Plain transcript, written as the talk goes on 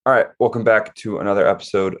All right, welcome back to another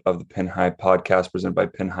episode of the Pin High podcast presented by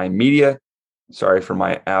Pin High Media. Sorry for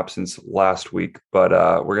my absence last week, but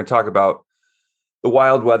we're going to talk about the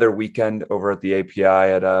wild weather weekend over at the API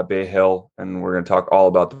at Bay Hill, and we're going to talk all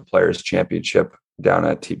about the Players Championship down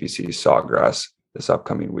at TPC Sawgrass this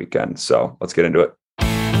upcoming weekend. So let's get into it.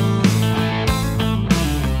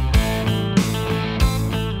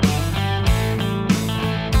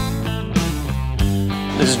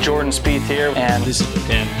 This is Jordan Spieth here, and this is the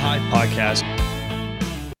Pin High podcast.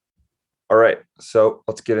 All right, so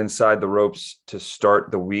let's get inside the ropes to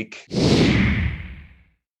start the week.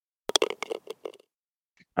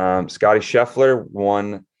 Scotty Scheffler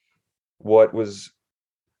won what was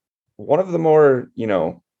one of the more,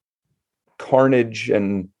 carnage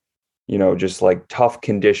and, just like tough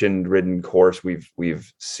conditioned ridden course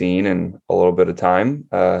we've seen in a little bit of time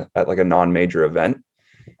at like a non-major event.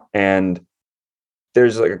 And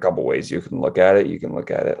there's like a couple ways you can look at it. You can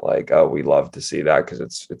look at it like, oh, we love to see that because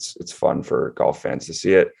it's fun for golf fans to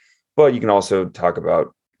see it. But you can also talk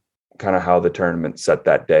about kind of how the tournament set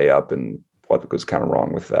that day up and what was kind of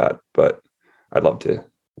wrong with that. But I'd love to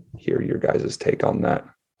hear your guys' take on that.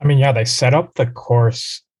 I mean, yeah, they set up the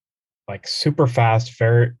course like super fast,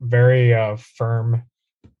 very, very firm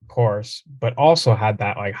course, but also had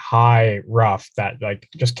that like high rough that like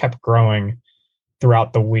just kept growing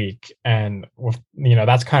throughout the week. And with,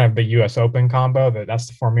 that's kind of the US Open combo, that's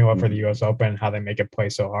the formula for the US Open, how they make it play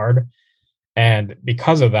so hard. And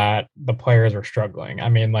because of that, the players were struggling. I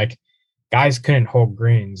mean, like guys couldn't hold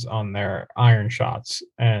greens on their iron shots.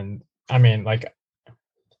 And I mean, like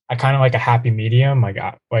I kind of like a happy medium,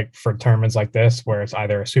 like for tournaments like this, where it's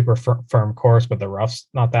either a super firm course, but the rough's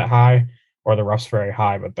not that high, or the rough's very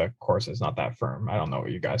high, but the course is not that firm. I don't know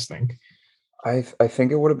what you guys think. I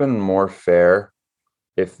think it would have been more fair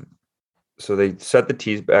so they set the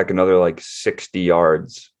tees back another like 60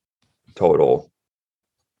 yards total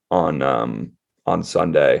on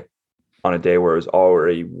Sunday on a day where it was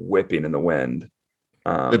already whipping in the wind.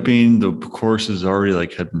 It being the courses already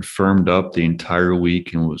like had been firmed up the entire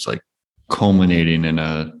week and was like culminating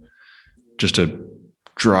in just a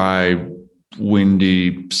dry,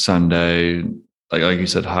 windy Sunday, like you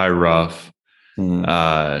said, high rough.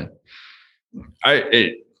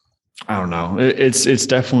 I don't know. It's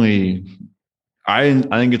definitely. I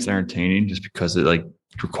think it's entertaining just because it like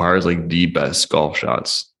requires like the best golf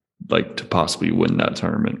shots like to possibly win that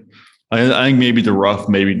tournament. I think maybe the rough,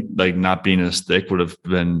 maybe like not being as thick would have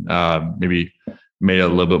been maybe made it a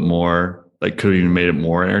little bit more like could have even made it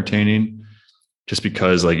more entertaining, just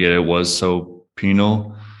because like it was so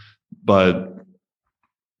penal. But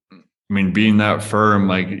I mean, being that firm,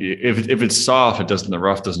 like if it's soft, the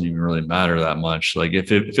rough doesn't even really matter that much. Like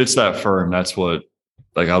if it's that firm, that's what,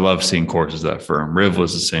 like I love seeing courses that firm. Riv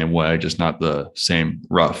was the same way, just not the same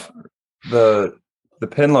rough. The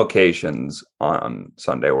pin locations on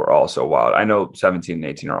Sunday were also wild. I know 17 and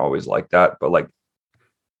 18 are always like that, but like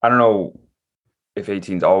I don't know if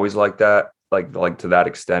 18 is always like that, like to that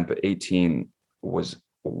extent, but 18 was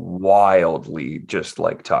wildly just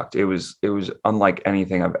like tucked. It was unlike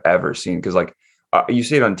anything I've ever seen, because like you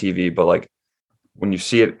see it on TV, but like when you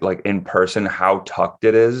see it like in person, how tucked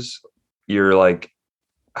it is, you're like,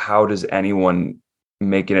 how does anyone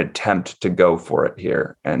make an attempt to go for it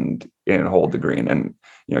here and hold the green? And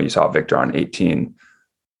you saw Victor on 18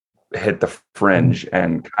 hit the fringe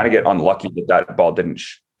and kind of get unlucky that ball didn't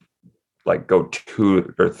like go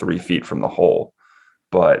 2 or 3 feet from the hole,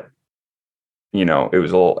 but it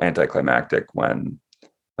was a little anticlimactic when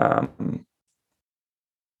you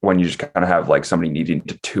just kind of have like somebody needing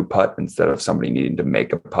to 2-putt instead of somebody needing to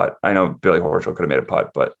make a putt. I know Billy Horschel could have made a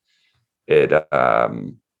putt, but there's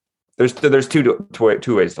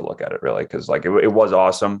two ways to look at it really, because like it was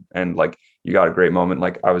awesome and like you got a great moment.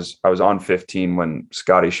 Like I was on 15 when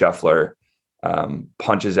Scotty Scheffler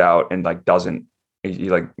punches out and like he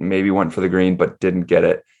like maybe went for the green but didn't get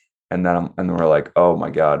it. And then we're like, oh my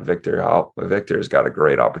God, Victor's got a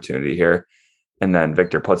great opportunity here. And then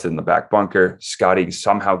Victor puts it in the back bunker. Scotty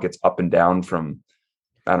somehow gets up and down from,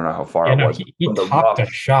 I don't know how far it was. He topped a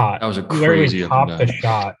shot. That was a crazy. He topped the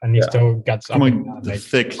shot, and he still gets up and down. The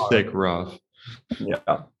thick rough. Yeah,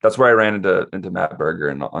 that's where I ran into Matt Berger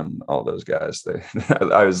and on all those guys.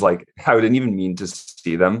 I was like, I didn't even mean to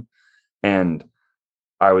see them, and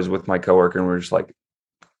I was with my coworker, and we were just like,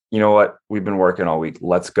 you know what? We've been working all week.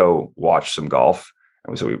 Let's go watch some golf.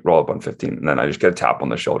 And so we roll up on 15, and then I just get a tap on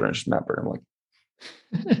the shoulder and just Matt Berger. I'm like,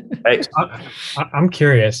 hey, I'm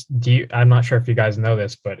curious. I'm not sure if you guys know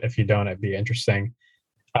this, but if you don't, it'd be interesting.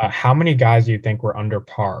 How many guys do you think were under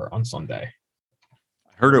par on Sunday? I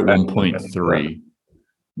heard at 1.3,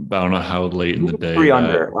 I don't know how late in the day. 3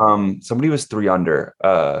 under. Somebody was 3 under.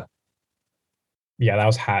 Yeah, that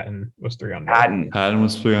was Hatton. Was 3 under. Hatton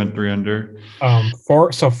was 3 under.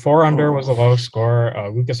 4 under was the lowest score.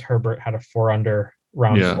 Lucas Herbert had a 4 under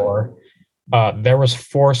round 4. There was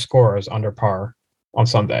 4 scores under par on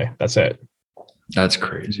Sunday. That's it. That's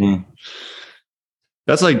crazy. Mm.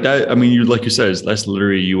 That's like that. I mean, like you said, that's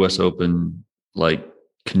literally U.S. Open like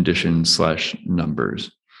conditions /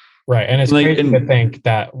 numbers. Right. And it's crazy to think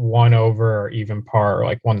that 1 over or even par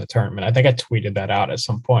like won the tournament. I think I tweeted that out at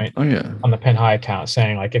some point. Oh yeah. On the Pin High account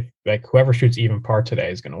saying like if like whoever shoots even par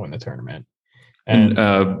today is going to win the tournament. And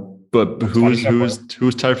but who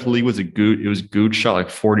was tied for the lead? Was it Gooch? It was Gooch shot like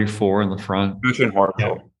 44 in the front. Gooch and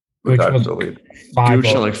Horschel. Gooch was the lead. Gooch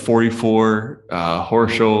shot like 44.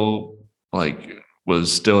 Horschel like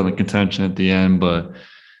was still in the contention at the end, but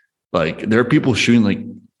like there are people shooting like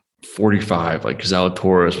 45, like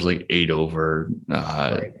Zalatoris was like 8 over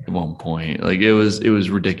at one point. Like it was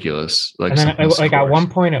ridiculous. Like, and then like at one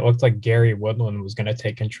point it looked like Gary Woodland was going to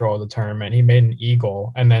take control of the tournament. He made an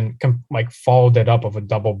eagle and then like followed it up with a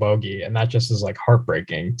double bogey, and that just is like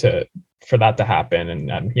heartbreaking for that to happen.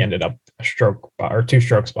 And he ended up a stroke or 2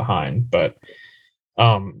 strokes behind. But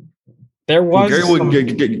there was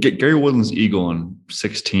Gary Woodland's eagle on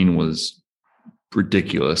 16 was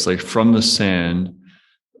ridiculous. Like from the sand,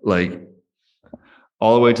 like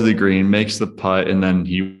all the way to the green, makes the putt, and then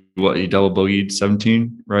he double bogeyed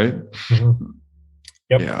 17, right? Mm-hmm.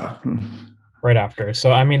 Yep. Yeah. Right after.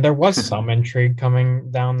 So I mean, there was some intrigue coming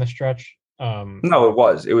down the stretch. No, it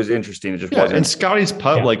was interesting. It just wasn't. And Scotty's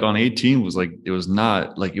putt like on 18 was like it was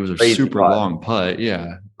not like it was a super long putt.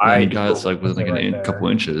 Yeah. I got it's like within like a couple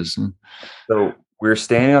inches. So we were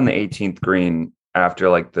standing on the 18th green after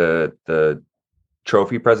like the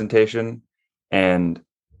trophy presentation, and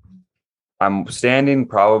I'm standing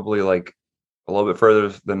probably like a little bit further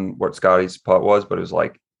than what Scotty's putt was, but it was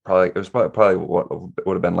probably what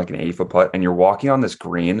would have been like an 80-foot putt. And you're walking on this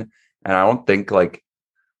green, and I don't think like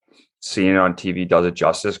seeing it on TV does it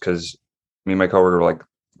justice, because me and my coworker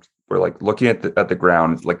were like looking at the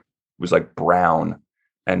ground, like it was like brown,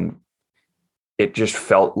 and it just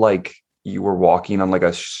felt like you were walking on like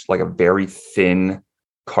a very thin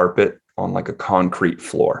carpet on like a concrete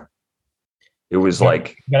floor. It was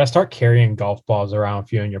like you gotta start carrying golf balls around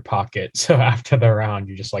with you in your pocket. So after the round,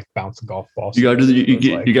 you just like bounce a golf ball. You gotta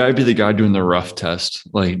you gotta be the guy doing the rough test.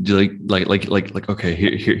 Like okay,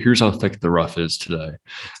 here's how thick the rough is today.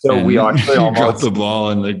 So and we actually almost drop the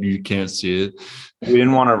ball and like you can't see it. We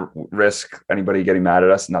didn't want to risk anybody getting mad at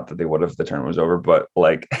us. Not that they would if the tournament was over, but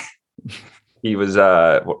like he was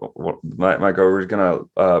my coworker was gonna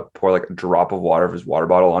pour like a drop of water of his water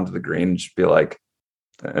bottle onto the green and just be like,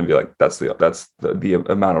 that's the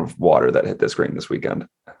amount of water that hit this green this weekend.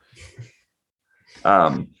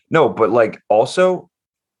 No, but like also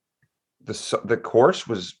the course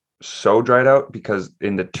was so dried out because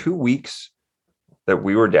in the 2 weeks that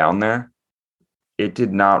we were down there, it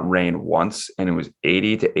did not rain once, and it was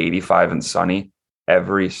 80 to 85 and sunny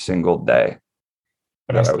every single day.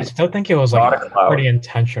 But I still think it was like pretty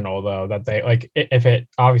intentional though, that they like if it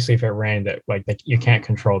rained, it like you can't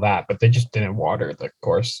control that, but they just didn't water the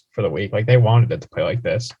course for the week. Like they wanted it to play like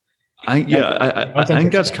this. I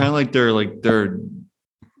think that's kind of like they're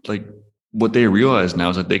like what they realize now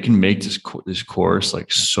is that they can make this course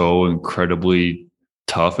like so incredibly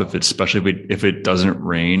tough especially if it doesn't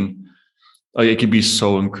rain. Like it can be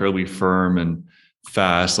so incredibly firm and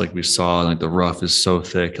fast, like we saw. Like the rough is so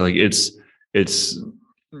thick. Like it's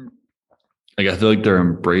like I feel like they're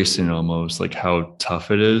embracing almost like how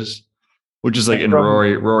tough it is, which is like. And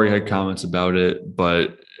Rory had comments about it,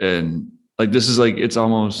 and like this is like it's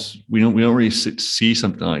almost we don't really see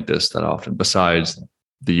something like this that often. Besides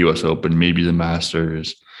the U.S. Open, maybe the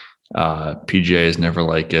Masters, PGA is never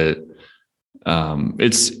like it.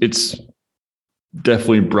 It's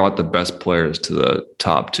definitely brought the best players to the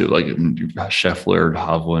top too. Like Scheffler,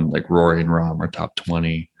 Hovland, like Rory and Rahm are top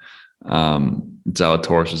 20.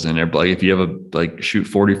 Zalatoris is in there, but like if you have shoot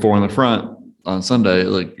 44 on the front on Sunday,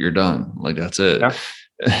 like you're done. Like that's it. Yeah.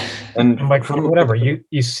 And like whatever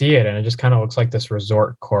you see it, and it just kind of looks like this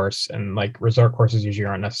resort course, and like resort courses usually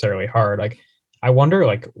aren't necessarily hard. Like I wonder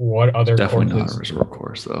like what other definitely courses, not a resort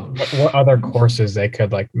course though. What other courses they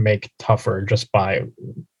could like make tougher just by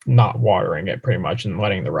not watering it pretty much and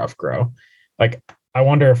letting the rough grow. Like I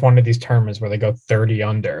wonder if one of these tournaments where they go 30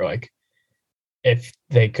 under, like if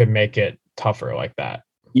they could make it tougher like that.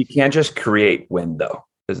 You can't just create wind though,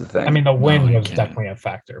 is the thing. I mean, the wind was definitely a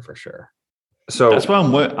factor for sure. So that's why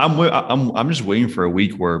I'm just waiting for a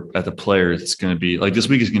week where at the Players it's going to be like this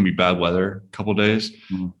week is going to be bad weather, a couple days.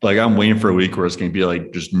 Like I'm waiting for a week where it's going to be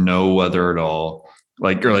like just no weather at all,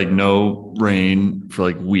 like or like no rain for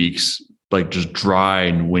like weeks, like just dry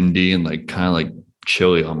and windy and like kind of like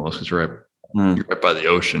chilly almost because you're right by the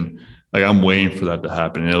ocean. Like I'm waiting for that to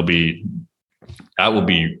happen. That will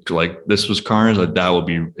be like this was carnage. Like that will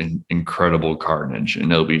be an incredible carnage,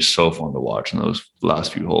 and it'll be so fun to watch in those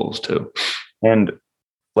last few holes too. And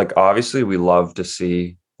like obviously we love to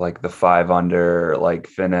see like the 5 under like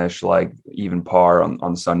finish, like even par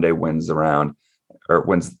on Sunday wins the round or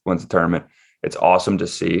wins the tournament. It's awesome to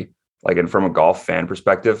see. Like, and from a golf fan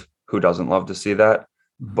perspective, who doesn't love to see that?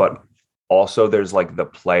 But also there's like the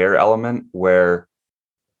player element where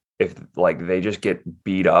if like they just get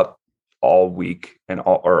beat up all week and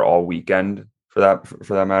all weekend for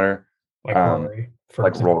that matter, Like Rory, for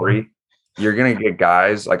like example. Rory, you're gonna get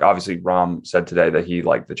guys like obviously Rahm said today that he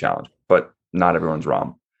liked the challenge, but not everyone's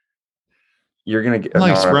Rahm. You're gonna get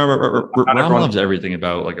Like not Rahm everyone- loves everything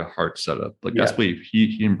about like a heart setup. Like that's what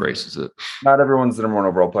he embraces it. not everyone's the number one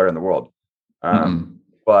overall player in the world.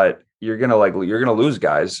 But you're gonna lose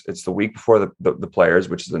guys. It's the week before the Players,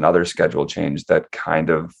 which is another schedule change that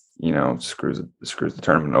kind of screws the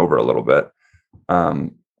tournament over a little bit.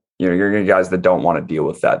 You're gonna get guys that don't want to deal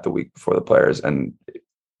with that the week before the Players, and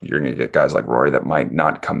you're gonna get guys like Rory that might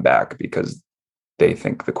not come back because they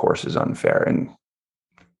think the course is unfair, and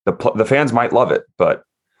the fans might love it, but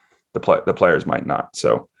the players might not.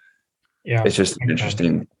 So Yeah, it's just an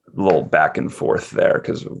interesting little back and forth there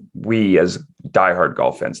because we as diehard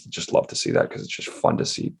golf fans just love to see that because it's just fun to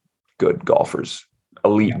see good golfers,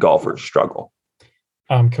 elite golfers struggle.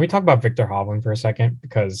 Can we talk about Victor Hovland for a second?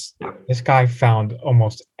 Because this guy found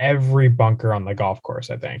almost every bunker on the golf course,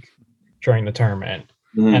 I think, during the tournament,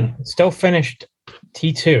 and still finished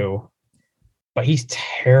T2, but he's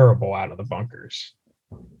terrible out of the bunkers.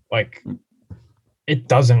 Like, it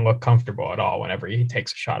doesn't look comfortable at all whenever he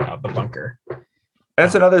takes a shot out of the bunker.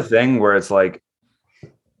 That's another thing where it's like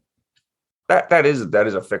that is a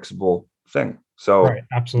fixable thing. So Right,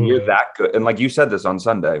 absolutely. you're that good. And like you said this on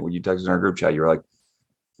Sunday when you texted in our group chat, you were like,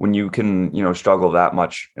 when you can, struggle that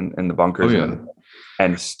much in the bunkers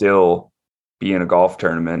and still be in a golf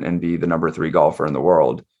tournament and be the number 3 golfer in the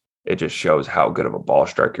world, it just shows how good of a ball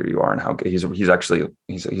striker you are and how good he's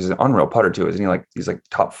an unreal putter too, isn't he? Like he's like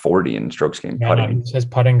top 40 in strokes gained putting. No, his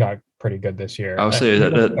putting got pretty good this year. I would say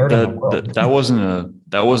that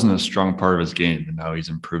wasn't a strong part of his game, and now he's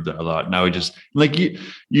improved that a lot. Now he just like you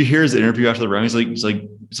hear his interview after the round. He's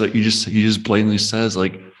like he just blatantly says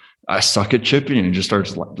like, I suck at chipping, and just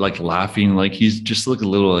starts like laughing, like he's just like a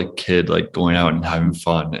little like kid like going out and having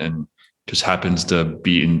fun, and just happens to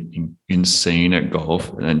be insane at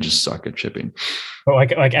golf and then just suck at chipping. But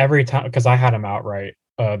like every time, because I had him outright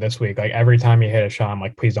this week, like every time he hit a shot, I'm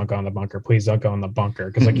like, please don't go in the bunker. Please don't go in the bunker.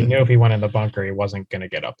 Because like you knew if he went in the bunker, he wasn't going to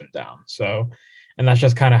get up and down. So, and that's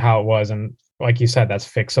just kind of how it was. And like you said, that's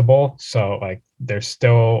fixable. So like there's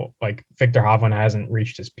still like Victor Hovland hasn't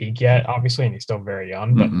reached his peak yet, obviously, and he's still very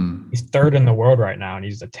young, but he's 3rd in the world right now, and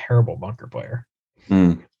he's a terrible bunker player.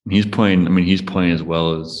 He's playing as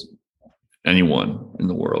well as anyone in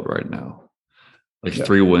the world right now. Like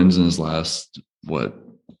 3 wins in his last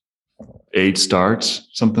 8 starts,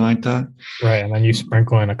 something like that. Right, and then you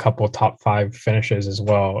sprinkle in a couple of top 5 finishes as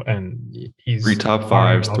well, and he's 3 top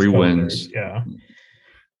 5s, 3 wins. Yeah.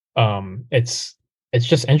 It's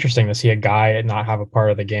just interesting to see a guy not have a part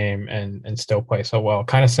of the game and still play so well.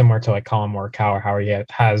 Kind of similar to like Colin Morikawa, how he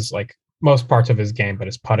has like most parts of his game, but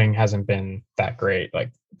his putting hasn't been that great. Like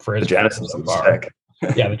for his Genesis so far.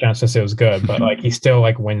 Yeah, the Genesis, it was good, but like he still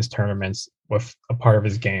like wins tournaments with a part of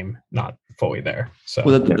his game not fully there. So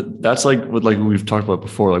that's like what like we've talked about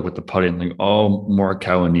before, like with the putting, like all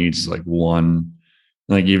Morikawa needs is like one,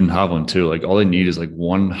 like even Hovland too. Like all they need is like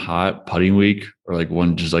one hot putting week or like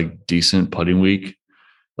one just like decent putting week,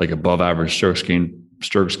 like above average strokes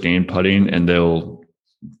gained putting, and they'll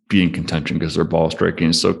be in contention because their ball striking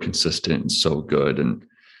is so consistent and so good. And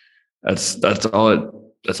that's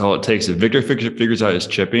all it takes. If Victor figures out his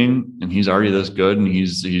chipping and he's already this good and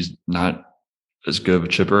he's not as good of a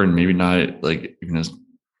chipper and maybe not like even as,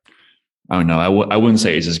 I don't know, I wouldn't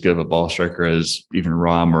say he's as good of a ball striker as even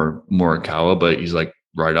Rahm or Morikawa, but he's like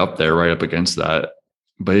right up there, right up against that.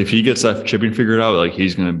 But if he gets that chipping figured out, like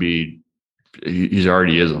he's going to be, he's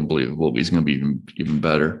already is unbelievable, but he's going to be even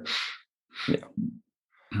better. Yeah.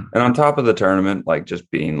 And on top of the tournament, like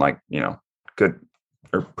just being like, good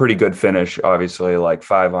or pretty good finish, obviously like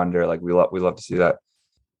 5 under, like we love to see that.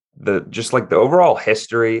 Just like the overall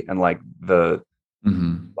history and like the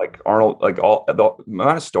like Arnold, like all the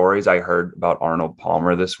amount of stories I heard about Arnold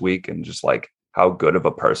Palmer this week, and just like how good of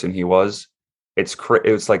a person he was. It's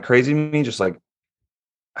like crazy to me, just like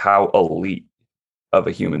how elite of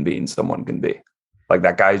a human being someone can be. Like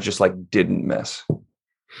that guy just like didn't miss.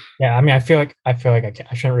 Yeah, I mean, I shouldn't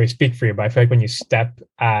really speak for you, but I feel like when you step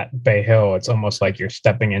at Bay Hill, it's almost like you're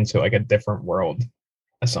stepping into like a different world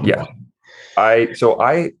at some point. I should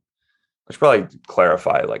probably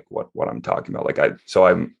clarify like what I'm talking about. Like I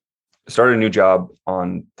started a new job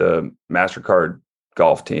on the MasterCard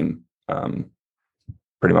golf team,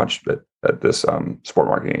 pretty much at this sport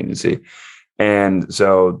marketing agency, and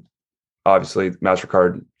so obviously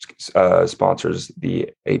MasterCard sponsors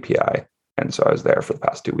the API. And so I was there for the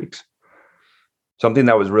past 2 weeks. Something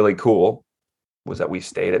that was really cool was that we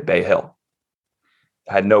stayed at Bay Hill.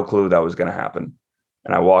 I had no clue that was going to happen.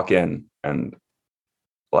 And I walk in and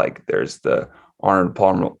like there's the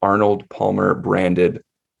Arnold Palmer branded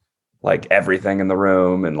like everything in the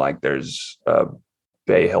room. And like there's a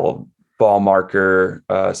Bay Hill ball marker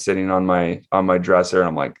sitting on my dresser. And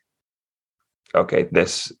I'm like, okay,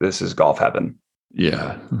 this is golf heaven.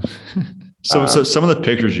 Yeah. So some of the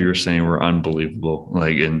pictures you were saying were unbelievable.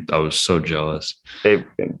 Like, and I was so jealous.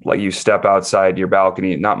 Like you step outside your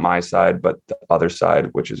balcony, not my side, but the other side,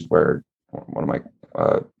 which is where one of my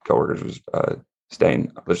coworkers was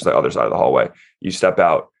staying, just the other side of the hallway. You step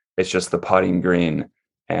out, it's just the putting green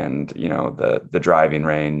and, you know, the driving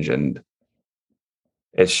range, and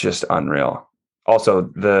it's just unreal. Also,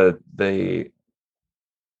 the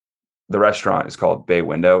restaurant is called Bay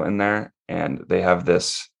Window in there, and they have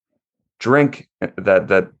this drink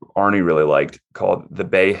that Arnie really liked called the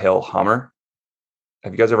Bay Hill Hummer.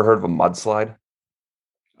 Have you guys ever heard of a mudslide?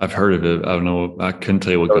 I've heard of it. I don't know. I couldn't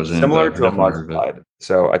tell you what goes in. Similar to a mudslide.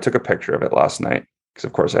 So I took a picture of it last night because,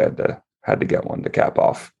 of course, I had to get one to cap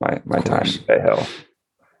off my time at Bay Hill.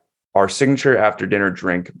 Our signature after dinner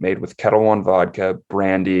drink made with Kettle One vodka,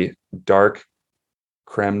 brandy, dark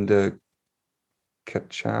creme de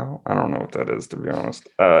cacao. I don't know what that is, to be honest.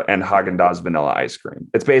 And Haagen-Dazs vanilla ice cream.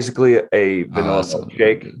 It's basically a vanilla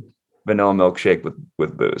milkshake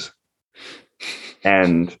with booze.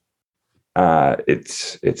 And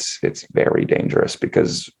it's very dangerous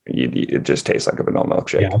because it just tastes like a vanilla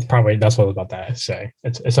milkshake. Yeah, that's what I was about to say.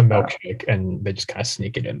 It's a milkshake, and they just kind of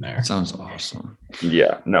sneak it in there. Sounds awesome.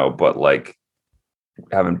 Yeah, no, but like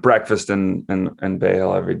having breakfast in Bay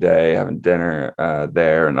Hill every day, having dinner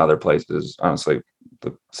there and other places. Honestly,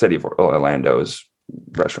 the city of Orlando's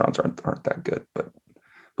restaurants aren't that good,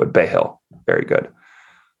 but Bay Hill, very good.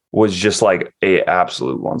 Was just like a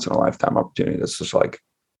absolute once in a lifetime opportunity. That's just like,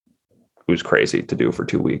 it was crazy to do for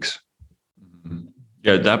 2 weeks.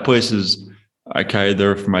 Yeah, that place is. I carried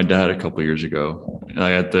there for my dad a couple of years ago,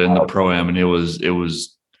 like in the pro-am, and it was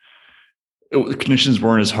the conditions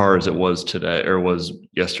weren't as hard as it was today or was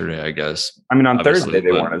yesterday, I guess. I mean, on Thursday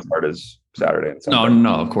they weren't as hard as Saturday and Sunday.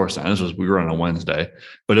 No, of course not. We were on a Wednesday,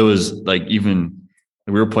 but it was like even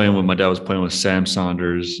my dad was playing with Sam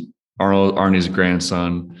Saunders, Arnie's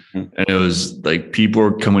grandson, and it was like people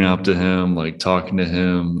were coming up to him, like talking to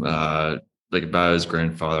him, like about his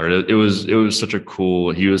grandfather. It was such a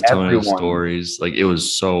cool. He was telling us stories. Like it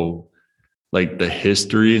was so. Like the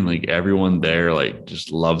history and like everyone there like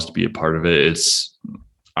just loves to be a part of it.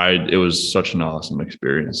 It was such an awesome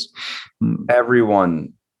experience.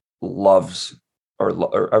 Everyone loves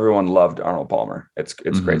or everyone loved Arnold Palmer. It's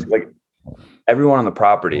crazy. Like everyone on the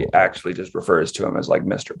property actually just refers to him as like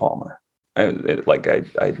Mr. Palmer. I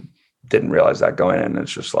didn't realize that going in.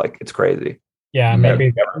 It's just like, it's crazy. Yeah,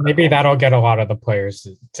 maybe that'll get a lot of the players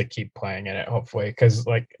to keep playing in it, hopefully, because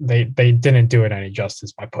like they didn't do it any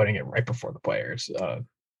justice by putting it right before the players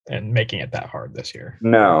and making it that hard this year.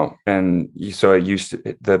 No, and so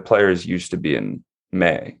the players used to be in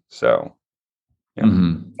May, so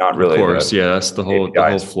not really. Of course, that's the whole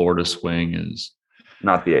Florida swing is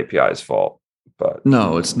not the API's fault, but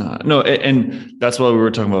no, it's not. No, and that's what we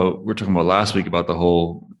were talking about. We were talking about last week about the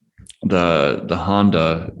whole the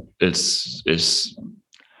Honda. It's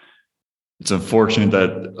unfortunate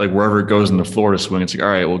that like wherever it goes in the Florida swing, it's like, all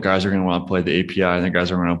right, well, guys are going to want to play the API, and then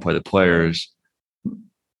guys are going to play the players,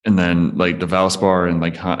 and then like the Valspar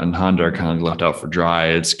and Honda are kind of left out for dry.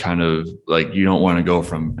 It's kind of like you don't want to go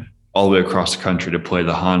from all the way across the country to play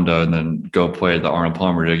the Honda and then go play the Arnold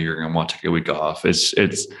Palmer. You're going to want to take a week off. It's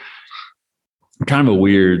kind of a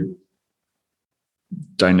weird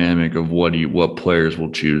dynamic of what players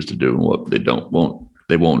will choose to do and what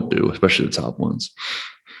they won't do, especially the top ones.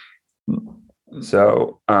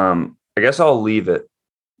 So I guess I'll leave it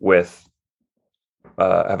with,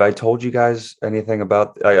 have I told you guys anything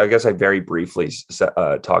about, I guess I very briefly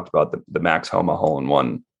talked about the Max Homa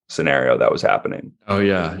hole-in-one scenario that was happening. Oh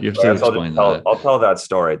yeah, you have So to I guess explain that. I'll tell that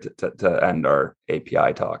story to end our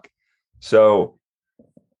API talk. So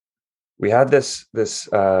we had this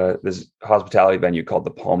hospitality venue called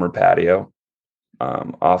the Palmer Patio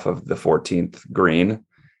off of the 14th green,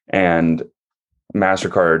 and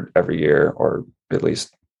MasterCard every year, or at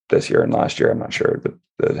least this year and last year, I'm not sure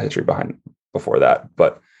the history behind before that,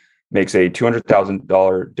 but makes a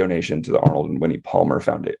 $200,000 donation to the Arnold and Winnie Palmer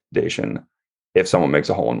Foundation if someone makes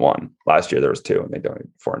a hole in one. Last year there was 2 and they donated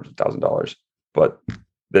 $400,000. But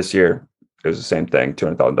this year it was the same thing,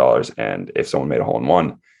 $200,000. And if someone made a hole in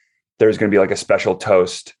one, there's going to be like a special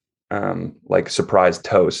toast, like surprise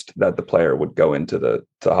toast that the player would go into the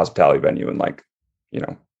hospitality venue and like,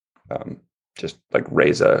 just like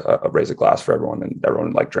raise a glass for everyone, and everyone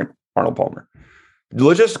would like drink Arnold Palmer.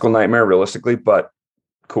 Logistical nightmare, realistically, but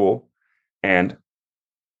cool. And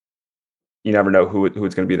you never know who it's going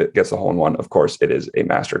to be that gets the hole in one. Of course, it is a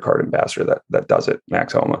MasterCard ambassador that does it,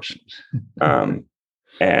 Max Homa.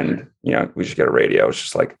 And we just get a radio. It's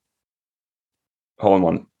just like hole in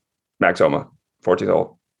one, Max Homa, 14th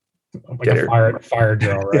hole. Like a fire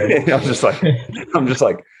drill, right? I'm just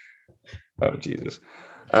like, oh Jesus.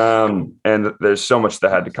 And there's so much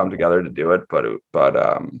that had to come together to do it, but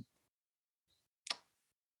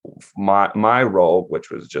my role, which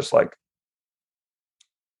was just like,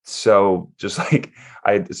 so just like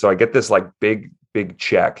I get this like big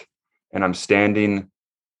check, and I'm standing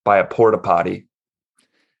by a porta potty,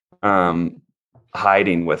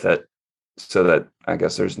 hiding with it so that I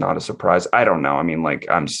guess there's not a surprise. I don't know. I mean, like,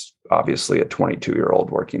 I'm obviously a 22-year-old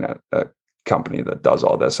working at a company that does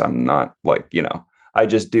all this. I'm not like, I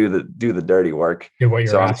just do the dirty work. Do what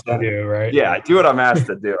you're asked to do, right? Yeah, I do what I'm asked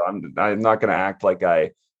to do. I'm not going to act like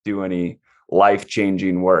I do any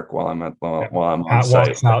life-changing work while I'm on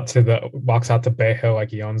site. Walks out to Bay Hill like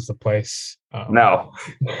he owns the place. No.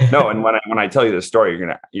 And when I tell you the story,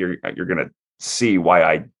 you're gonna see why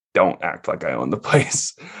I don't act like I own the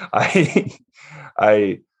place.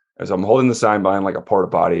 As I'm holding the sign behind like a porta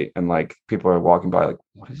potty, and like people are walking by, like,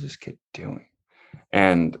 what is this kid doing?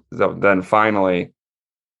 And then finally,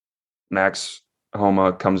 Max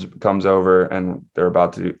Homa comes over, and they're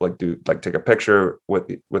about to take a picture with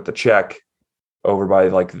the check over by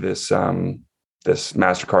like this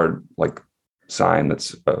MasterCard like sign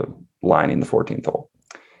that's lining the 14th hole.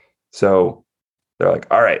 So they're like,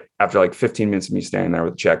 all right, after like 15 minutes of me standing there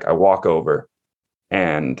with the check, I walk over,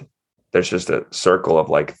 and there's just a circle of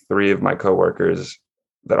like 3 of my coworkers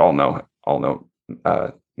that all know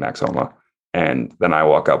Max Homa. And then I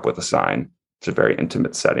walk up with a sign. It's a very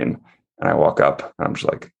intimate setting. And I walk up, and I'm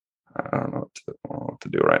just like, I don't know what to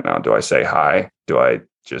do right now. Do I say hi? Do I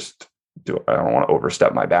just I don't want to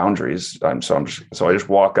overstep my boundaries. So I just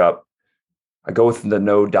walk up. I go with the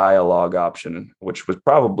no dialogue option, which was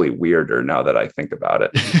probably weirder now that I think about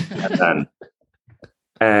it.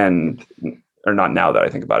 Or not now that I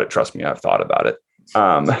think about it. Trust me, I've thought about it.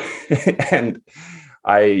 And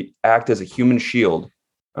I act as a human shield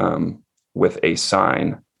with a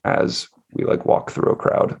sign as we like walk through a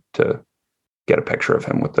crowd to get a picture of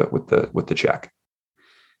him with the check.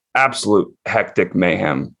 Absolute hectic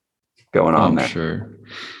mayhem going on there. Sure.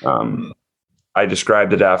 I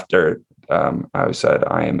described it after I said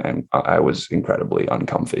I was incredibly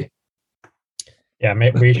uncomfy. Yeah,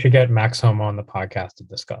 we should get Max Homa on the podcast to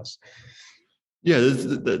discuss. Yeah,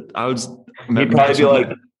 I would. He'd probably be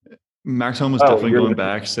like, Max Homa was definitely going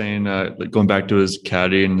back, saying going back to his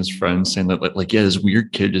caddy and his friends, saying that like this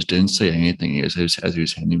weird kid just didn't say anything as he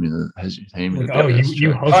was handing me the. I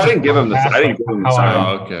didn't give him the. I didn't give him the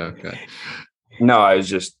sign. Oh, okay. No, I was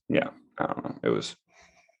just I don't know. It was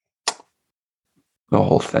the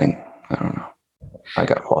whole thing. I don't know. I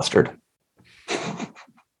got flustered.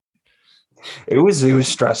 It was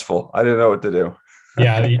stressful. I didn't know what to do.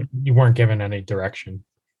 Yeah, you weren't given any direction.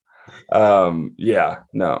 No,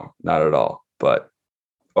 not at all. But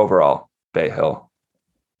overall, Bay Hill,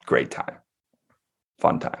 great time,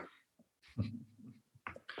 fun time.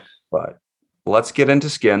 But let's get into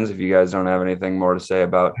skins. If you guys don't have anything more to say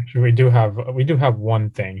about, actually, we do have one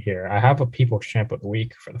thing here. I have a People's Champ of the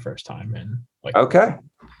Week for the first time in like. Okay.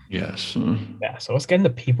 Yes. Yeah. So let's get into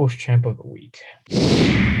People's Champ of the Week.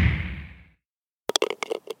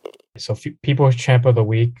 So People's Champ of the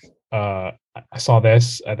Week. I saw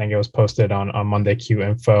this. I think it was posted on Monday Q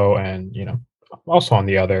Info, and also on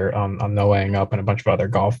the other on No Laying Up and a bunch of other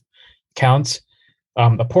golf accounts.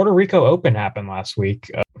 The Puerto Rico Open happened last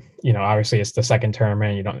week. Obviously it's the second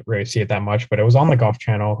tournament. You don't really see it that much, but it was on the Golf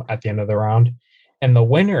Channel at the end of the round. And the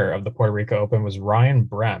winner of the Puerto Rico Open was Ryan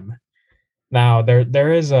Brehm. Now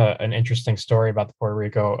there is an interesting story about the Puerto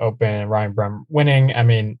Rico Open and Ryan Brehm winning. I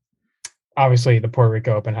mean, obviously the Puerto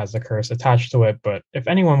Rico Open has the curse attached to it, but if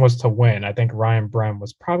anyone was to win, I think Ryan Brehm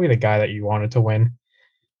was probably the guy that you wanted to win.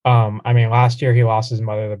 I mean, last year he lost his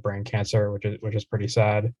mother to brain cancer, which is pretty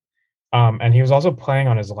sad. And he was also playing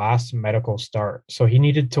on his last medical start, so he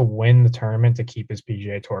needed to win the tournament to keep his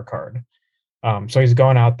PGA Tour card. So he's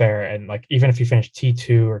going out there, and like even if he finished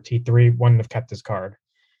T2 or T3, wouldn't have kept his card.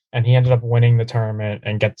 And he ended up winning the tournament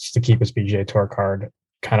and gets to keep his PGA Tour card,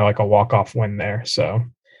 kind of like a walk-off win there. So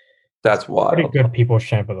That's wild. pretty good People's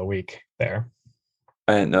Champ of the Week there.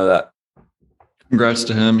 I didn't know that. Congrats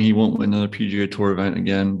to him. He won't win another PGA Tour event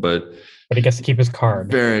again, but he gets to keep his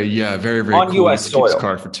card. very On cool. US He keeps his soil.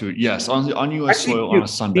 card for 2. Yes, on US Actually, soil dude, on a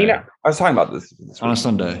Sunday. I was talking about this On a week.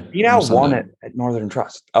 Sunday. Finau won it at Northern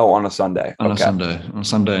Trust. Oh, on a Sunday. On Okay. a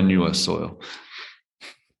Sunday on US soil.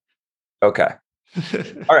 Okay.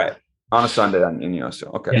 All right. On a Sunday on in US.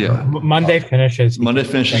 Okay. Yeah. Monday finishes. Monday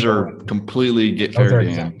finishes are completely get Those fair are game.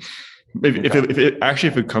 exempt.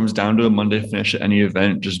 If it comes down to a Monday finish at any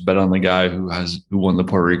event, just bet on the guy who won the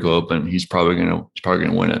Puerto Rico Open. He's probably gonna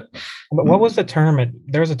win it. But what was the tournament?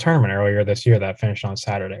 There was a tournament earlier this year that finished on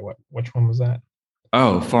Saturday. Which one was that?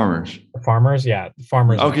 Oh, Farmers. The Farmers? Yeah, the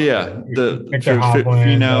Farmers. Okay, yeah. The Victor Hovland,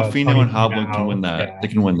 Finau Tony and Hovland Finau, can win that. yeah. They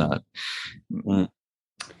can win that.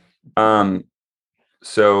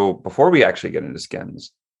 So before we actually get into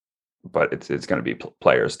skins, but it's going to be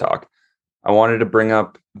players talk. I wanted to bring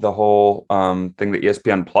up the whole thing that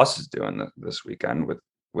ESPN Plus is doing this weekend with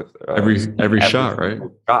Every shot, right?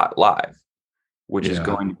 Shot live, which is Yeah.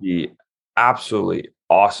 going to be absolutely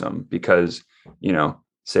awesome because, you know,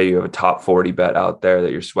 say you have a top 40 bet out there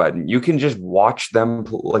that you're sweating, you can just watch them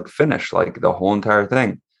like finish like the whole entire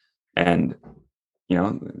thing. And, you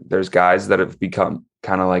know, there's guys that have become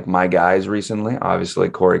kind of like my guys recently. Obviously,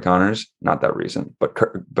 Corey Connors, not that recent, but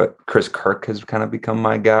Chris Kirk has kind of become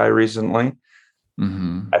my guy recently.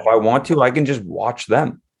 Mm-hmm. If I want to, I can just watch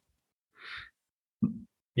them.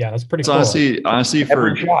 Yeah, that's pretty So cool. honestly,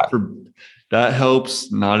 Every shot. for that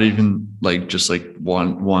helps. Not even like just like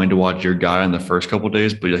wanting to watch your guy in the first couple of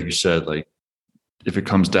days, but like you said, like if it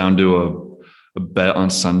comes down to a bet on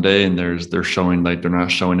Sunday and they're showing like they're not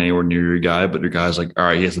showing anywhere near your guy, but your guy's like, all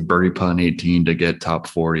right, he has a birdie putt on 18 to get top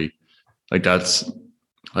 40. Like that's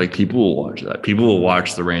like people will watch that. People will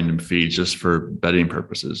watch the random feeds just for betting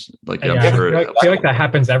purposes. Like Yeah, I'm I sure. feel like that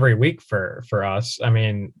happens every week for us. I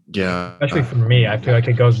mean, Yeah, especially for me, I feel like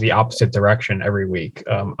it goes the opposite direction every week.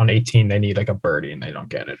 On 18, they need like a birdie and they don't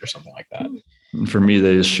get it or something like that. For me,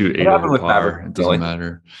 they just shoot 8 happened over with par. Maverick It doesn't McNeely.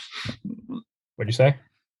 matter. What'd you say?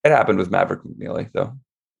 It happened with Maverick McNeely, though.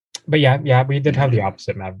 But yeah, we did have the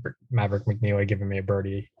opposite. Maverick McNeely giving me a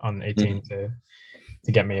birdie on 18 to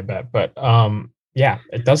get me a bet. But yeah,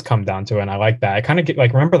 it does come down to it, and I like that. I kind of get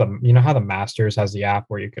like remember how the Masters has the app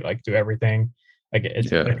where you could like do everything. Like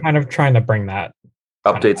they're kind of trying to bring that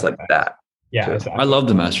Updates like that. Yeah, Sure. exactly. I love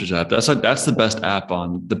the Masters app. That's the best app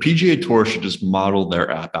on the PGA Tour. Should just model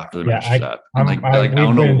their app after the Yeah, Masters app. And I we've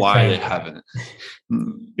don't know been why saying they that. haven't.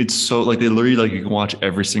 It's so like they literally like you can watch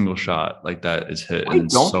every single shot like that is hit. Why And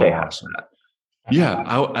it's don't so they have awesome. that? Yeah,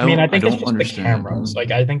 I mean, I think it's don't just understand. the cameras.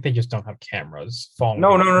 Like, I think they just don't have cameras.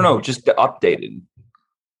 No. Just the updated.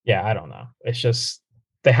 Yeah, I don't know. It's just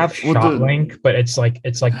they have Well, shot link, but it's like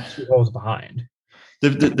 2 holes behind. The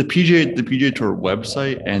PGA Tour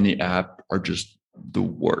website and the app are just the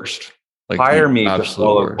worst. Like Hire the me to absolute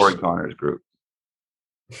follow worst. Corey Connors group.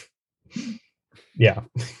 Yeah,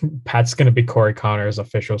 Pat's gonna be Corey Connors'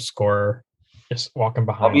 official scorer, just walking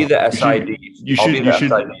behind. I'll be the You should- SID. you I'll should- be you the should-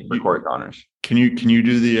 SID for Corey Connors. Can you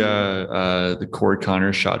do the Corey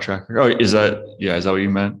Connors shot tracker? Oh, is that what you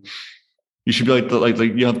meant? You should be like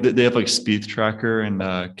they have like Spieth tracker and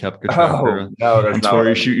Koepka tracker. no, that's On not. Twitter,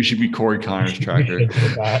 What you should be Corey Connors You tracker. should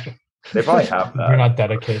do that. they probably have You're that. not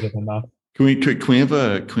dedicated enough. Can we have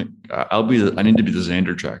I need to be the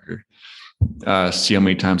Xander tracker. See how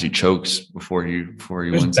many times he chokes before he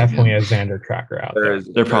There's wins. definitely again. a Xander tracker out There there. is.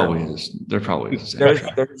 There probably is. There probably is. a Xander There's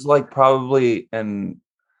tracker. there's like probably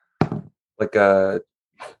like a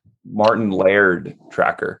Martin Laird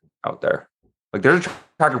tracker out there. Like there's a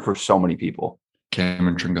tracker for so many people.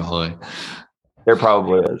 Cameron Tringale. There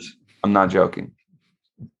probably is. I'm not joking.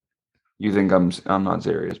 You think I'm not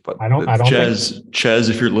serious, but I don't think Ches,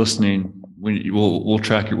 if you're listening, we'll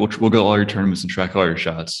track your we'll go all your tournaments and track all your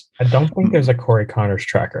shots. I don't think there's a Corey Connors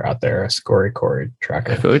tracker out there, a Corey I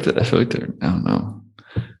tracker. feel like they're I don't know.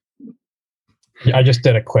 Yeah, I just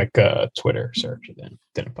did a quick Twitter search and then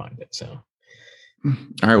didn't find it. So All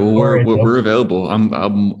right, well we're available.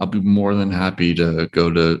 I'll be more than happy to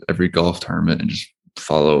go to every golf tournament and just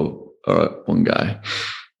follow one guy.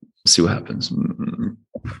 See what happens.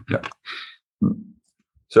 Yeah.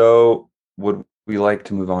 So would we like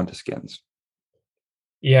to move on to skins?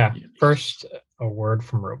 Yeah. First, a word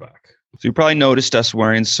from Roback. So you probably noticed us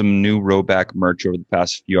wearing some new Roback merch over the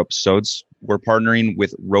past few episodes. We're partnering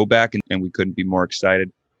with Roback, and we couldn't be more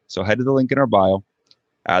excited. So head to the link in our bio,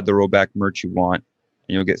 add the Roback merch you want,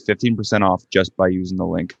 and you'll get 15% off just by using the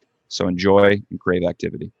link. So enjoy and crave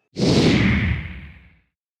activity.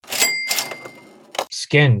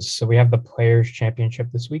 Skins. So we have the Players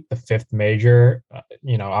Championship this week, the fifth major.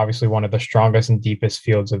 Obviously one of the strongest and deepest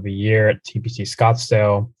fields of the year at TPC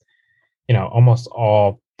Scottsdale. Almost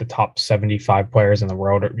all the top 75 players in the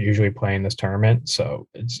world are usually playing this tournament. So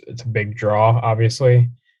it's a big draw, obviously.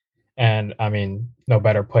 And I mean, no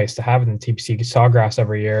better place to have it than TPC Sawgrass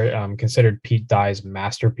every year. Considered Pete Dye's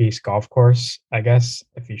masterpiece golf course, I guess,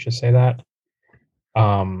 if you should say that.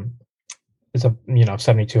 It's a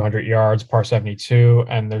 7,200 yards, par 72,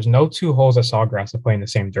 and there's no two holes at Sawgrass that play in the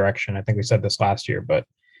same direction. I think we said this last year, but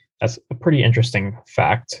that's a pretty interesting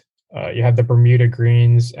fact. You have the Bermuda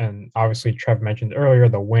greens, and obviously Trev mentioned earlier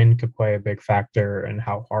the wind could play a big factor in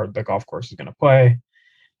how hard the golf course is going to play.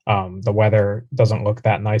 The weather doesn't look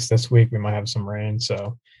that nice this week. We might have some rain,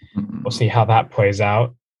 so we'll see how that plays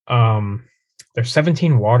out. There's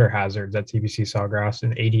 17 water hazards at TPC Sawgrass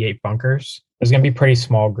and 88 bunkers. There's going to be pretty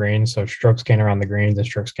small greens, so strokes gain around the greens and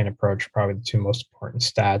strokes gain approach are probably the two most important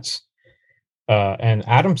stats. And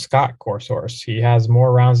Adam Scott, course horse, he has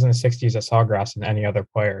more rounds in the 60s at Sawgrass than any other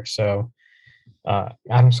player. So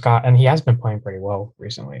Adam Scott, and he has been playing pretty well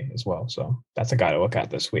recently as well. So that's a guy to look at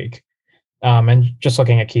this week. And just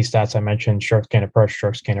looking at key stats, I mentioned strokes gain approach,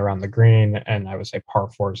 strokes gain around the green, and I would say par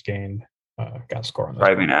fours gained. Got a score on this.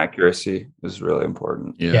 Driving accuracy is really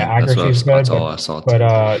important. Yeah, accuracy is good. That's all I saw.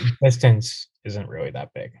 But distance isn't really that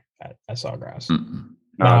big at Sawgrass.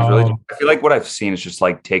 No, it's really. I feel like what I've seen is just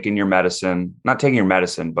like taking your medicine, not taking your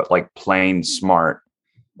medicine, but like playing smart,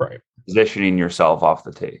 right? Positioning yourself off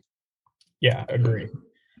the tee. Yeah, agree.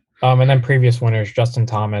 And then previous winners, Justin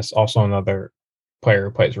Thomas, also another player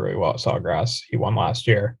who plays really well at Sawgrass. He won last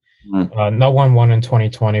year. No one won in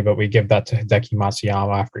 2020, but we give that to Hideki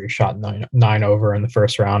Matsuyama after he shot nine over in the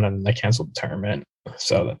first round, and they canceled the tournament.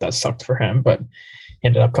 So that sucked for him, but he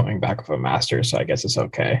ended up coming back with a Masters, so I guess it's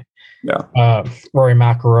okay. Yeah. Rory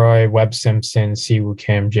McIlroy, Webb Simpson, Siwoo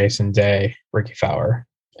Kim, Jason Day, Ricky Fowler,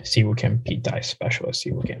 Siwoo Kim, Pete Dye specialist,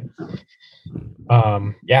 Siwoo Kim.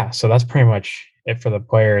 So that's pretty much it for the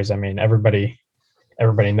players. I mean, everybody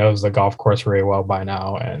knows the golf course really well by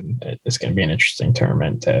now, and it's going to be an interesting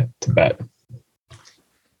tournament to bet.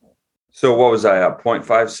 So what was I at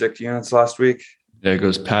 0.56 units last week? Yeah, it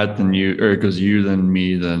goes Pat, then you, or it goes you, then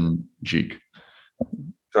me, then Jeek.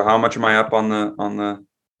 So how much am I up on the?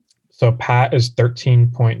 So Pat is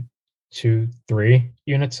 13.23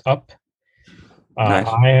 units up. Nice.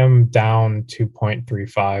 I am down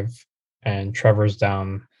 2.35, and Trevor's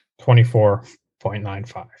down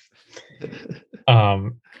 24.95.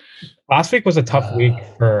 Last week was a tough week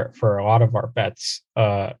for a lot of our bets,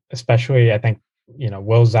 especially I think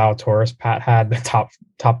Will Zalatoris. Pat had the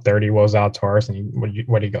top 30 Will Zalatoris, and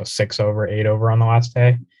what did he go 6 over, 8 over on the last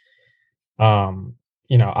day.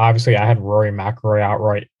 Obviously I had Rory McIlroy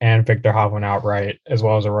outright and Victor Hovland outright, as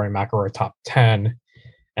well as a Rory McIlroy top 10.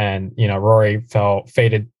 And Rory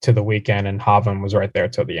faded to the weekend, and Hovland was right there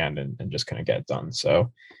till the end and just couldn't get it done. So it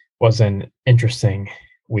was an interesting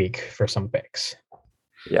week for some picks.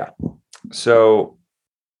 Yeah. So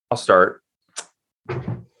I'll start.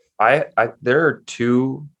 There are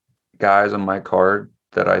two guys on my card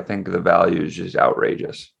that I think the value is just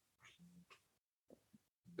outrageous.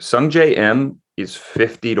 Sungjae Im is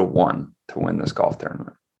 50-1 to win this golf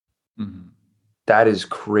tournament. Mm-hmm. That is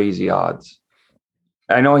crazy odds.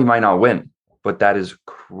 I know he might not win, but that is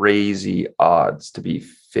crazy odds to be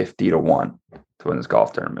 50-1 to win this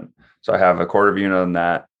golf tournament. So I have a quarter of a unit on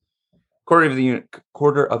that. Quarter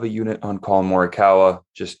of a unit on Colin Morikawa.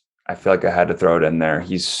 Just, I feel like I had to throw it in there.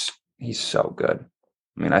 He's so good.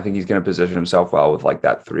 I mean, I think he's going to position himself well with like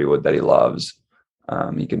that 3-wood that he loves.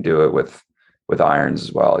 He can do it with irons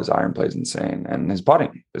as well. His iron play is insane, and his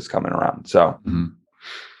putting is coming around. So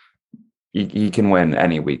he can win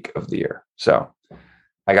any week of the year. So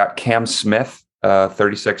I got Cam Smith,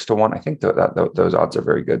 36-1. I think those odds are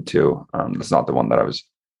very good too. That's not the one that I was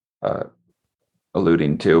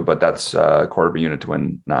alluding to, but that's a quarter of a unit to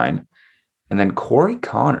win 9. And then Corey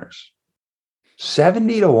Connors,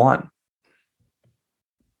 70-1.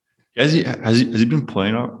 Has he been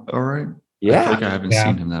playing all right? Yeah. I feel like I haven't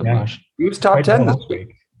seen him that much. He was top 10 this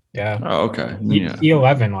week. Yeah. Oh, okay. Yeah. He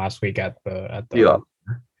 11 last week at the. Yeah.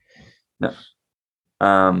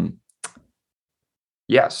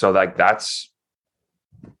 yeah, so like those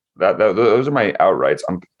are my outrights.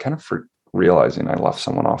 I'm kind of realizing I left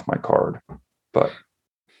someone off my card, but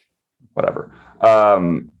whatever.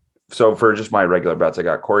 So for just my regular bets, I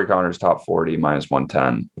got Corey Connors top 40 minus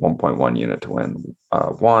 110, 1.1 unit to win.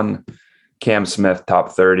 One, Cam Smith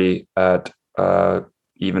top 30 at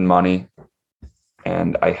even money.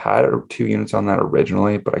 And I had 2 units on that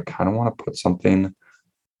originally, but I kind of want to put something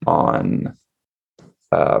on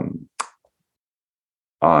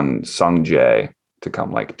Sung Jae to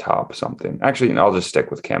come like top something. Actually, I'll just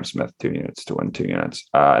stick with Cam Smith 2 units to win 2 units.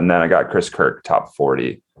 And then I got Chris Kirk top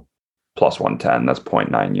 40 plus 110. That's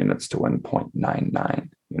 0.9 units to win 0.99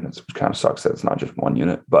 units, which kind of sucks that it's not just 1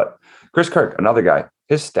 unit. But Chris Kirk, another guy,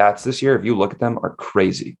 his stats this year, if you look at them, are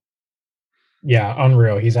crazy. Yeah,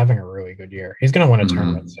 unreal. He's having a really good year. He's going to win a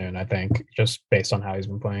tournament soon, I think, just based on how he's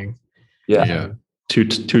been playing. Yeah. Two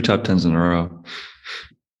top 10s in a row.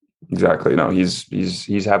 Exactly. No,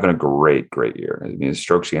 he's having a great year. I mean, his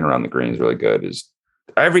strokes gain around the green is really good.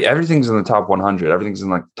 Everything's in the top 100. Everything's in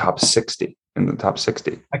like top 60. In the top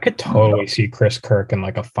 60. I could totally see Chris Kirk in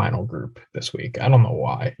like a final group this week. I don't know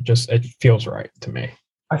why. It feels right to me.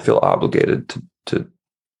 I feel obligated to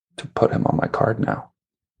put him on my card now.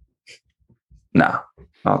 No,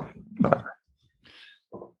 whatever.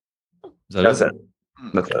 That's it.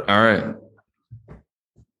 All right.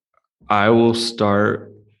 I will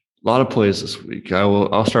start a lot of plays this week.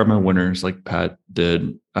 I'll start my winners like Pat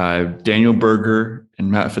did. Daniel Berger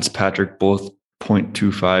and Matt Fitzpatrick both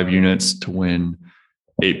 0.25 units to win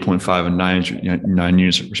 8.5 and 9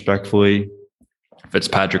 units respectfully.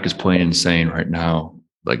 Fitzpatrick is playing insane right now,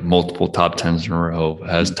 like multiple top 10s in a row,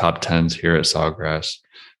 has top 10s here at Sawgrass.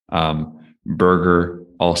 Berger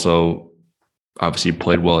also obviously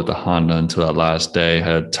played well at the Honda until that last day,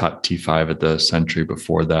 had a top T5 at the Century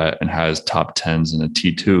before that, and has top 10s in a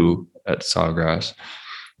T2 at Sawgrass.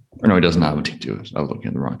 Or no, he doesn't have a T2. I was looking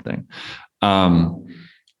at the wrong thing.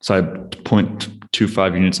 So I have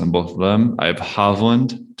 0.25 units on both of them. I have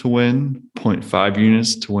Hovland to win, 0.5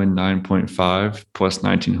 units to win 9.5 plus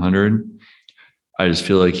 1900. I just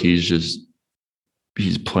feel like he's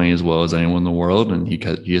playing as well as anyone in the world, and he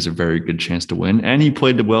has a very good chance to win. And he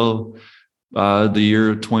played well the year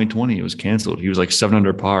of 2020. It was canceled. He was like 7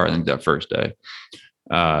 under par, I think, that first day.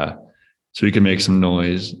 So he can make some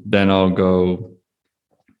noise. Then I'll go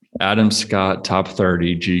Adam Scott, top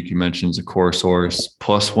 30. GQ mentions a core source,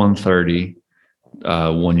 plus 130,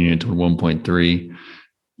 1 unit to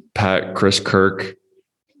 1.3. Chris Kirk,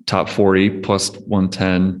 top 40, plus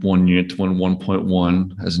 110, 1 unit to win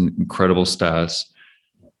 1.1, has an incredible stats.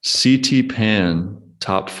 CT Pan,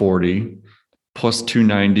 top 40, plus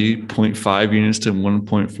 290, 0.5 units to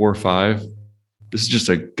 1.45. This is just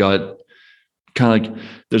a gut. Kind of like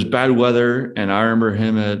there's bad weather, and I remember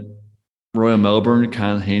him at Royal Melbourne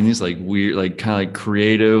kind of hitting these like weird, like kind of like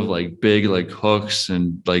creative, like big, like hooks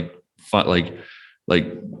and like fun,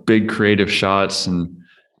 like big creative shots. And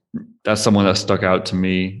that's someone that stuck out to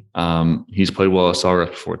me. He's played well at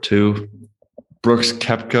Sawgrass before too. Brooks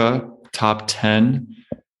Koepka, top 10,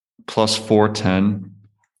 plus 410.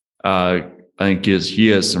 I think he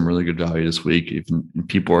has some really good value this week. Even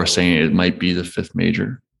people are saying it might be the 5th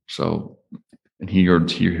major. So, and he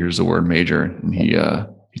hears the word major, and he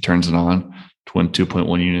turns it on to win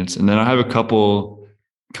 2.1 units. And then I have a couple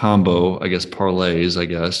combo, I guess, parlays, I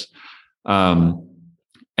guess.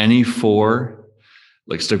 Any 4,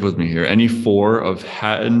 like stick with me here, any 4 of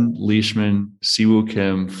Hatton, Leishman, Siwoo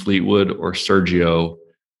Kim, Fleetwood, or Sergio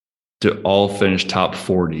to all finish top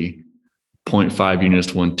 40, 0.5 units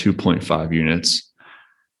to win 2.5 units.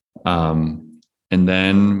 And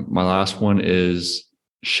then my last one is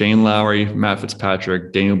Shane Lowry, Matt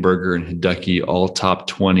Fitzpatrick, Daniel Berger, and Hideki, all top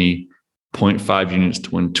 20, 0.5 units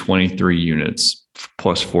to win 23 units,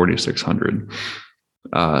 plus 4,600.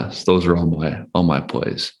 So those are all my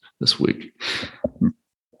plays this week. All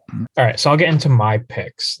right, so I'll get into my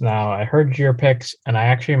picks. Now, I heard your picks, and I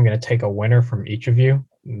actually am going to take a winner from each of you.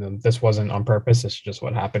 This wasn't on purpose. This is just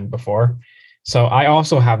what happened before. So I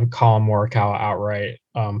also have Colin Morikawa outright.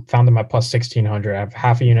 Found him at plus 1,600. I have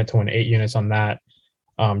half a unit to win 8 units on that.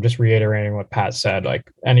 Just reiterating what Pat said, like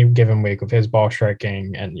any given week with his ball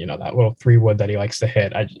striking and, that little 3-wood that he likes to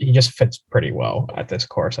hit, he just fits pretty well at this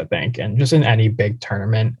course, I think. And just in any big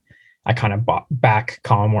tournament, I kind of back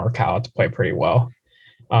Colin Morikawa to play pretty well.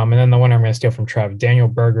 And then the winner I'm going to steal from Trev, Daniel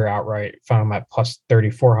Berger outright, found him at plus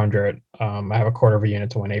 3,400. I have a quarter of a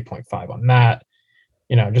unit to win 8.5 on that.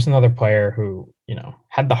 Just another player who,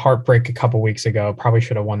 had the heartbreak a couple weeks ago, probably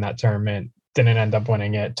should have won that tournament, didn't end up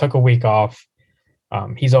winning it, took a week off.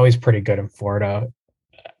 He's always pretty good in Florida.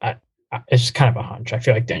 It's just kind of a hunch. I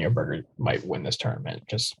feel like Daniel Berger might win this tournament.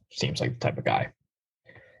 Just seems like the type of guy.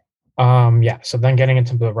 Yeah. So then getting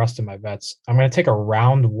into the rest of my bets, I'm going to take a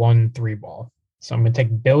round 1 3-ball. So I'm going to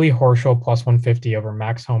take Billy Horschel plus 150 over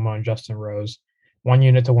Max Homa and Justin Rose. 1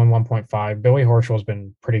 unit to win 1.5. Billy Horschel has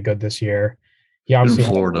been pretty good this year. He obviously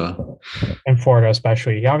in Florida,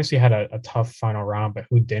 especially. He obviously had a tough final round, but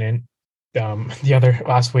who didn't the other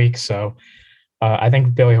last week? So I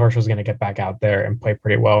think Billy Horschel is going to get back out there and play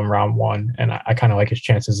pretty well in round 1. And I kind of like his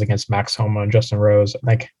chances against Max Homa and Justin Rose. I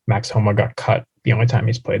think Max Homa got cut the only time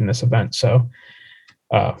he's played in this event. So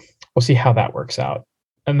we'll see how that works out.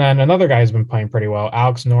 And then another guy who's been playing pretty well,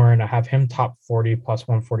 Alex Noren. I have him top 40 plus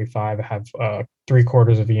 145. I have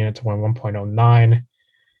 3/4 of a unit to win 1.09.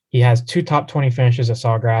 He has 2 top 20 finishes at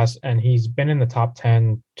Sawgrass, and he's been in the top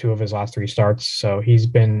 10 2 of his last 3 starts. So he's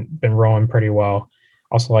been rolling pretty well.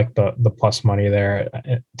 Also like the plus money there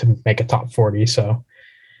to make a top 40. So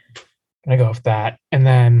I'm going to go with that. And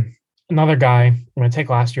then another guy, I'm going to take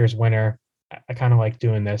last year's winner. I kind of like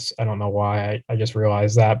doing this. I don't know why. I just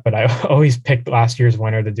realized that, but I always pick last year's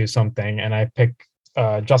winner to do something. And I pick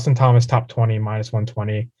Justin Thomas top 20 minus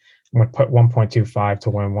 120. I'm going to put 1.25 to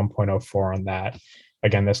win 1.04 on that.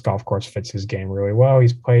 Again, this golf course fits his game really well.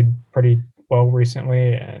 He's played pretty well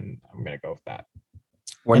recently, and I'm going to go with that.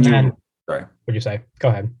 Sorry. What'd you say? Go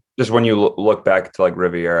ahead. Just when you look back to like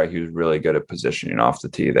Riviera, he was really good at positioning off the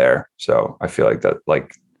tee there. So I feel like that,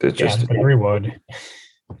 like, it's just agree would.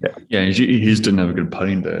 Yeah, he just didn't have a good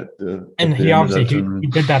putting day. And he obviously he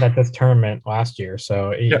did that at this tournament last year.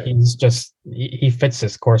 So he's just he fits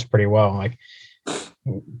this course pretty well. Like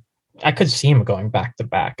I could see him going back to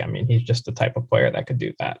back. I mean, he's just the type of player that could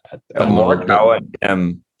do that. The Morikawa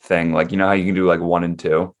M thing, like, you know how you can do like 1 and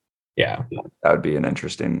 2. Yeah, that would be an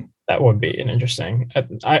interesting.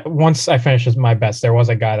 Once I finished my bets, there was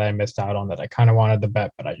a guy that I missed out on that I kind of wanted to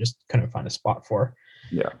bet, but I just couldn't find a spot for.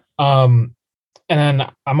 Yeah. And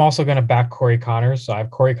then I'm also going to back Corey Connors. So I have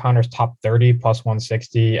Corey Connors top 30 plus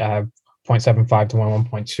 160. I have 0.75 to win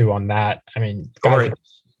 1.2 on that. I mean, Corey,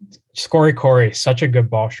 such a good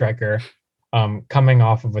ball striker. Coming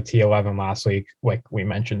off of a T11 last week, like we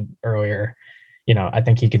mentioned earlier, you know, I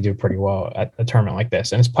think he could do pretty well at a tournament like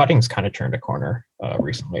this. And his putting's kind of turned a corner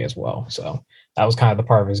recently as well. So that was kind of the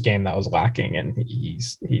part of his game that was lacking, and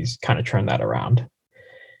he's kind of turned that around.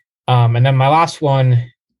 And then my last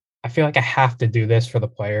one, I feel like I have to do this for the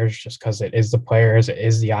players just because it is the players. It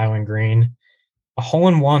is the Island Green. A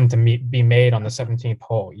hole-in-one to be made on the 17th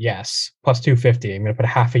hole. Yes. Plus 250. I'm going to put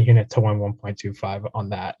half a unit to win 1.25 on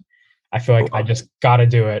that. I feel like I just got to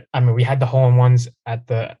do it. I mean, we had the hole-in-ones at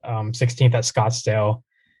the 16th at Scottsdale.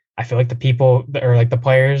 I feel like the people or like the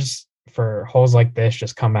players for holes like this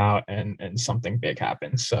just come out and something big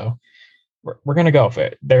happens. So we're going to go with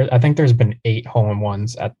it. I think there's been 8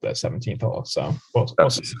 hole-in-ones at the 17th hole. So we'll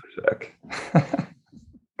see. Sick.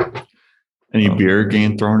 Any beer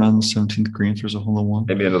getting thrown on the 17th green if there's a hole-in-one?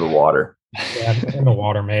 Maybe into the water. Yeah, in the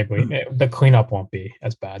water maybe. The cleanup won't be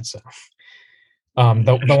as bad. So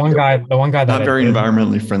the one guy that not very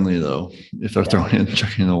environmentally friendly though, if they're throwing it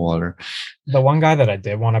chucking in the water. The one guy that I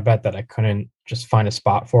did want to bet that I couldn't just find a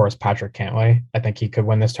spot for is Patrick Cantlay. I think he could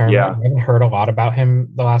win this tournament. Yeah. I haven't heard a lot about him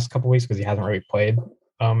the last couple of weeks because he hasn't really played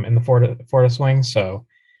in the Florida swing. So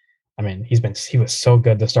I mean, he was so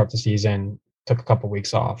good to start the season, took a couple of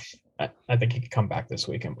weeks off. I think he could come back this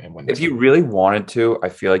week and win. If you really wanted to, I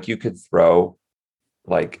feel like you could throw,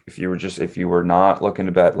 like, if you were not looking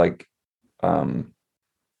to bet like some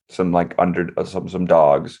like under some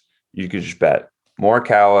dogs, you could just bet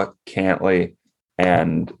Morikawa, Cantlay,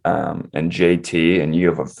 and JT, and you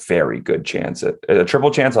have a very good chance at a triple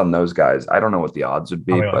chance on those guys. I don't know what the odds would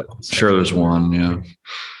be, but sure there's one.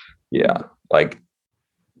 Yeah, like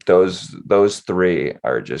those 3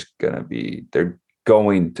 are just they're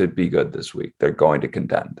going to be good this week. They're going to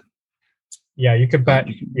contend. Yeah, you could get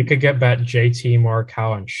JT,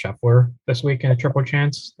 Morikawa, and Scheffler this week in a triple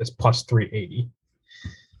chance. It's plus 380.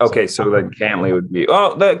 Okay, so then Cantlay would be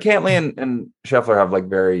the Cantlay and Scheffler have like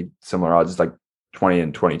very similar odds. It's like 20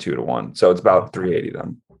 and 22 to 1. So it's about 380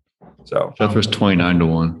 then. So Scheffler's 29 to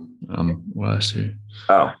 1 last year.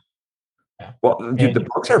 Oh. Well, dude, the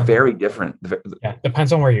books are very different. Yeah,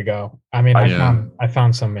 depends on where you go. I mean, I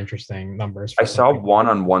found some interesting numbers. I saw one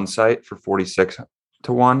on one site for 46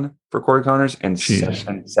 to 1 for Corey Connors and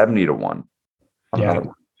 70 to 1.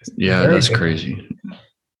 Yeah, that's crazy.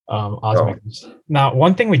 Oddsmakers. Now,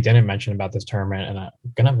 one thing we didn't mention about this tournament, and I'm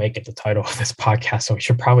gonna make it the title of this podcast, so we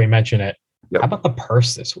should probably mention it. Yep. How about the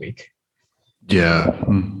purse this week? Yeah.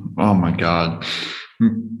 Oh my God.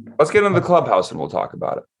 Let's get into the clubhouse and we'll talk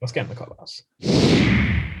about it. Let's get in the clubhouse.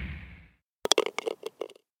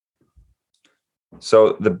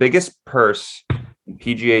 So the biggest purse in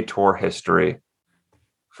PGA Tour history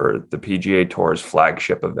for the PGA Tour's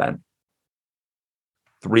flagship event,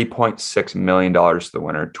 $3.6 million to the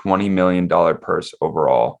winner, $20 million purse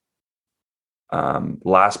overall.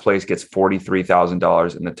 Last place gets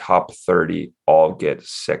 $43,000, and the top 30 all get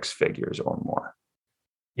six figures or more.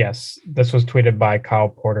 Yes, this was tweeted by Kyle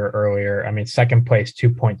Porter earlier. I mean, second place,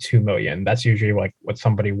 2.2 million. That's usually like what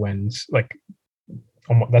somebody wins. Like,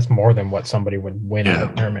 that's more than what somebody would win in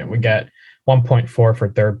a tournament. We get 1.4 for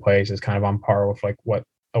third place is kind of on par with like what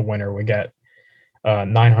a winner would get.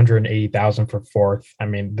 980,000 for fourth. I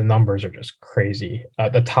mean, the numbers are just crazy.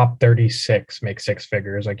 The top 36 make six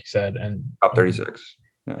figures, like you said, and top 36.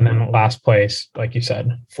 Yeah. And then last place, like you said,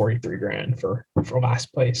 43 grand for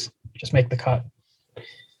last place. Just make the cut.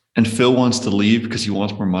 And Phil wants to leave because he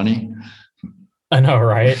wants more money. I know,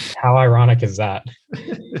 right? How ironic is that?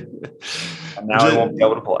 And now he won't be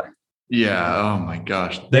able to play. Yeah. Oh my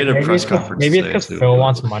gosh. They had a press conference. Maybe it's because Phil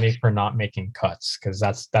wants money for not making cuts, because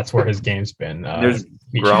that's where his game's been. There's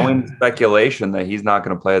growing speculation that he's not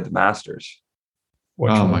going to play at the Masters.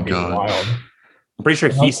 Oh my God. Wild. I'm pretty sure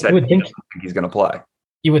he said he doesn't think he's going to play.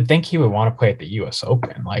 You would think he would want to play at the U.S.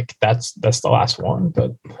 Open. Like that's the last one,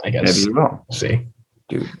 but I guess maybe he will. We'll see.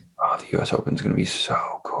 Dude, the U.S. Open is going to be so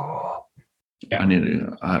cool. Yeah,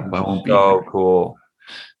 I won't be so here. Cool.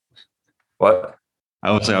 What?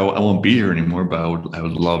 I would say I won't be here anymore, but I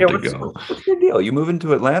would love to go. What's your deal? You moving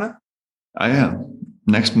to Atlanta? I am.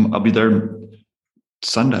 I'll be there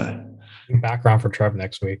Sunday. Background for Trev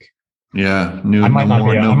next week. Yeah. I might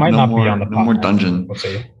not be on the podcast. No more dungeon. We'll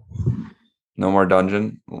see. No more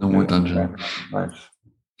dungeon. No more dungeon. Nice.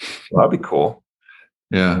 Well, that'd be cool.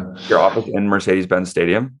 Yeah. Your office in Mercedes-Benz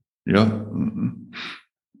Stadium. Yeah.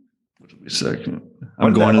 Which will be sick.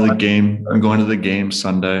 I'm going to the game. I'm going to the game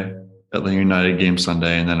Sunday, Atlanta United game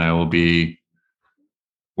Sunday, and then I will be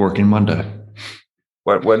working Monday.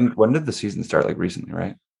 When did the season start? Like recently,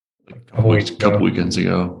 right? A couple weekends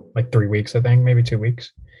ago. Like 3 weeks, I think, maybe 2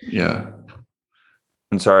 weeks. Yeah.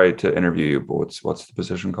 I'm sorry to interview you, but what's the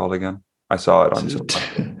position called again? I saw it on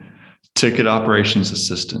ticket operations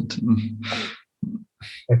assistant.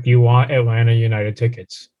 If you want Atlanta United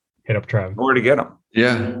tickets, hit up Trev. Where to get them?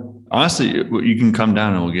 Yeah, honestly, you can come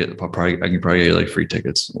down and I can probably get like free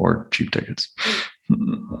tickets or cheap tickets. I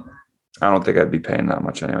don't think I'd be paying that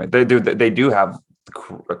much anyway. They do have.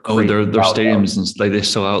 Their stadiums and like they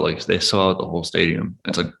sell out the whole stadium.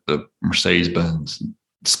 It's like the Mercedes-Benz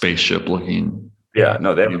spaceship looking. Yeah,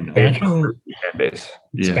 no, they have a fan base.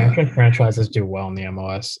 Expansion franchises do well in the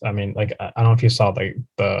MLS. I mean, like I don't know if you saw the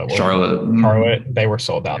Charlotte, they were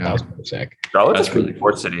sold out. Yeah. That was pretty sick. Charlotte's a good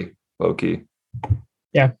sports city, low key.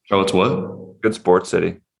 Yeah, Charlotte's what? Good sports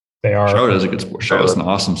city. They are. Charlotte is a good sport. Charlotte's an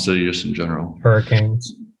awesome city just in general.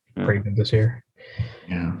 Hurricanes, pretty good this year.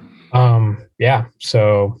 Yeah. Yeah.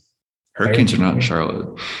 So Hurricanes are not in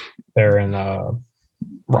Charlotte. They're in the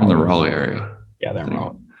Raleigh area. Yeah, they're in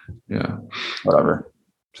Raleigh. Yeah. Whatever.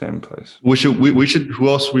 Same place. We should who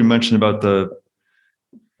else we mentioned about the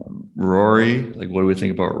Rory? Like what do we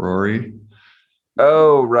think about Rory?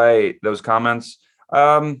 Oh, right. Those comments.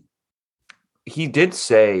 He did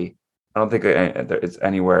say, I don't think it's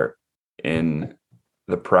anywhere in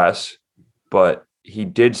the press, but he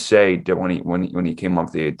did say that when he came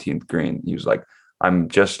off the 18th green, he was like, I know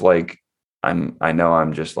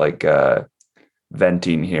I'm just like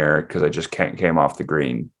venting here because I just came off the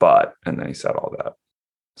green, and then he said all that.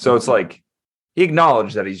 So it's like he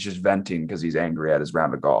acknowledged that he's just venting because he's angry at his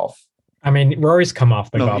round of golf. I mean, Rory's come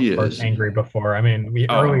off the golf course angry before. I mean,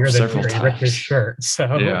 earlier this year he ripped his shirt.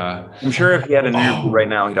 So yeah, I'm sure if he had an interview right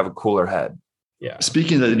now, he'd have a cooler head. Yeah.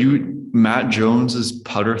 Speaking of that, Matt Jones's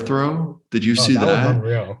putter throw. Did you see that? Was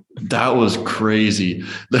unreal. That was crazy.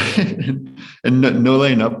 And No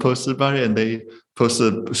Laying Up posted about it, and they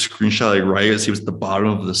posted a screenshot like right as he was at the bottom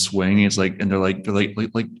of the swing. It's like, and they're like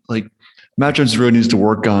Matt Jones really needs to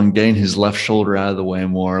work on getting his left shoulder out of the way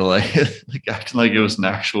more, like acting like it was an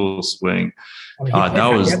actual swing. I mean, that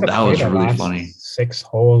was really funny. 6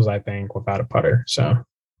 holes, I think, without a putter. So.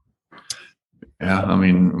 Yeah, I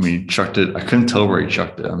mean, chucked it. I couldn't tell where he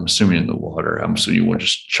chucked it. I'm assuming in the water. I'm assuming you wouldn't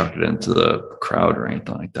just chuck it into the crowd or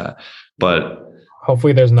anything like that. But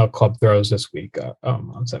hopefully, there's no club throws this week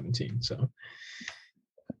on 17. So,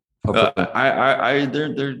 there's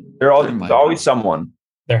always someone.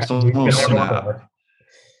 I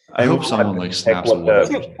hope someone like snaps a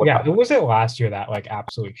little. Yeah, who was it last year that like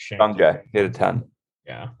absolutely shanked? Sungjae hit a 10.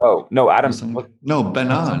 Yeah. Oh no, Adam. No,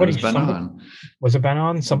 Ben On. Was it Ben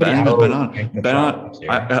On? Somebody. Ben On.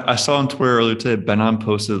 I saw on Twitter earlier today. Ben On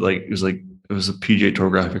posted like it was like it was a PGA Tour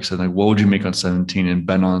graphic said like, what would you make on 17? And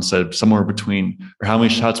Ben On said somewhere between, or how many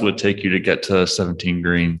shots would it take you to get to 17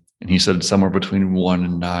 green? And he said somewhere between 1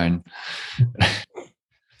 and 9.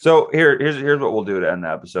 So here's what we'll do to end the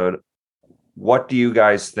episode. What do you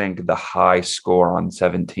guys think the high score on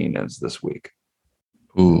 17 is this week?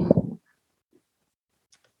 Ooh.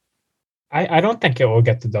 I don't think it will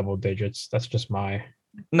get to double digits. That's just my.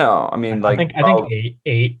 No, I mean, like, I think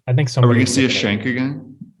eight. I think Are somebody. we gonna see a shank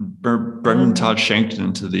again? Brendan Todd shanked it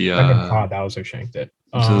into the Brendan Todd, that was who shanked it.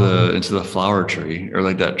 into the flower tree, or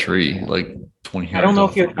like that tree, like 20 yards. I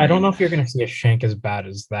don't know if you're gonna see a shank as bad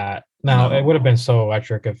as that. Now No. it would have been so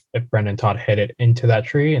electric if Brendan Todd hit it into that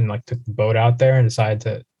tree and like took the boat out there and decided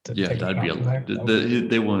to Yeah, take a that'd be shot from there.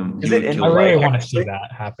 they wouldn't. Is he it would in kill I the that. really Like, want to see actually?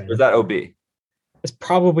 that happen. Or is that OB? It's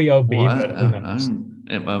probably OB, Well, but who knows? it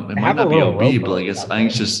They might have a not be little OB, rope but like out I think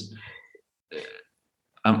it's there. just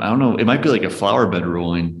I don't know. It might be like a flower bed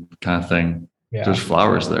ruling kind of thing. Yeah. There's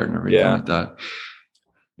flowers there and everything Yeah. like that.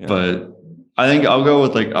 Yeah. But I think I'll go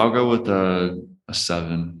with a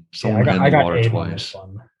 7. Yeah, Someone hit I the got water 8 on this twice.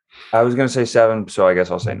 one. I was gonna say 7, so I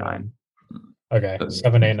guess I'll say 9. Okay,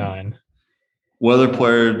 7, 8, 9. Weather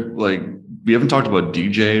player, like we haven't talked about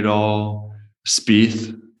DJ at all,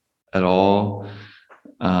 Spieth at all.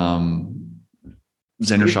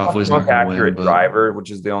 Xander Schauffele's not Most going to win, accurate but driver, which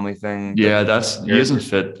is the only thing. yeah, he doesn't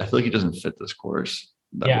fit. I feel like he doesn't fit this course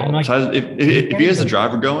that Yeah, well. and, like, So if he has the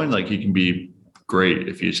driver going, like he can be great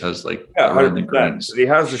if he just has like Yeah, around the 100%. greens. He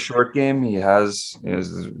has the short game. He has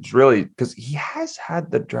it's really because he has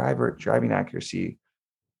had the driving accuracy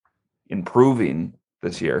improving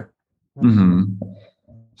this year. Mhm.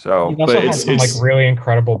 So He's also but had some like it's- really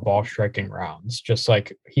incredible ball striking rounds. Just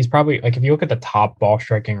like he's probably like if you look at the top ball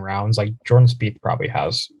striking rounds, like Jordan Spieth probably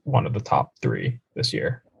has one of the top 3 this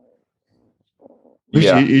year.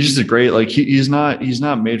 yeah, He's just a great like he's not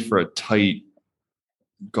made for a tight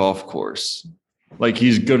golf course. Like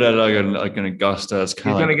he's good at like an Augusta. It's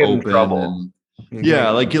kind He's of gonna like get in open trouble. and He's yeah,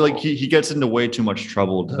 gonna- like he gets into way too much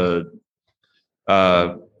trouble to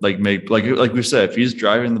like make like we said, if he's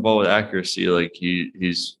driving the ball with accuracy, like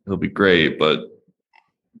he'll be great, but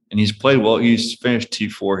and he's played well. He's finished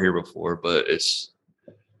T4 here before, but it's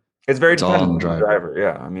very it's all on dependent the on the driver.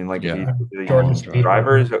 Yeah, I mean, like Yeah. if Jordan Spieth, the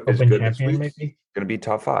driver is Open good this champion, week, maybe going to be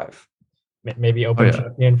top 5. maybe open yeah.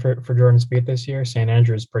 champion for Jordan Spieth this year. St.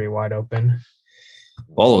 Andrews is pretty wide open.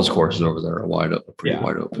 all those courses over there are pretty Yeah.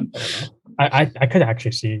 wide open. I don't know. I could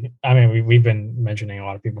actually see. I mean, we've been mentioning a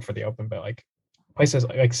lot of people for the Open, but like places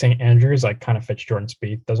like St. Andrews, like kind of fits Jordan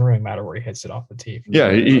Spieth. Doesn't really matter where he hits it off the tee.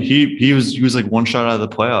 Yeah, he was like one shot out of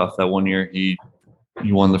the playoff that one year. He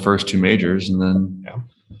won the first 2 majors, and then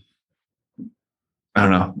I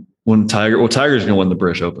don't know when Tiger's gonna win the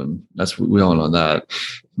British Open. We all know that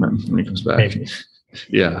when he comes back. Maybe.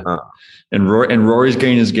 Yeah, and Rory's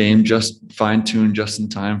getting his game just fine tuned just in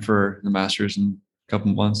time for the Masters in a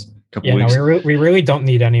couple months, Yeah, weeks. no, we really don't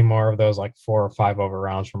need any more of those like 4 or 5 over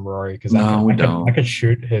rounds from Rory because No, we don't. I could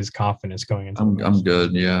shoot his confidence going into. the I'm Masters.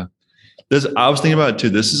 good. Yeah. I was thinking about it too.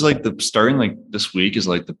 This is like starting like this week is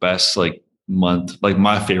like the best like month, like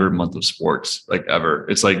my favorite month of sports like ever.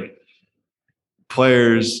 It's like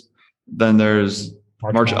players, then there's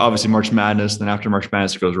March, Madness. obviously March Madness. Then after March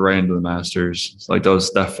Madness, it goes right into the Masters. It's like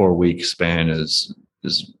that 4-week span is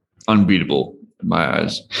unbeatable in my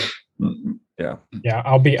eyes. Yeah,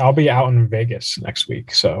 I'll be out in Vegas next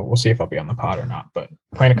week, so we'll see if I'll be on the pod or not. But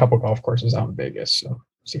playing a couple golf courses out in Vegas, so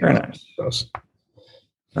see how Very that nice. goes.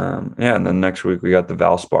 Yeah, and then next week we got the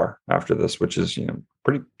Valspar after this, which is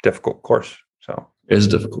pretty difficult course. So It's a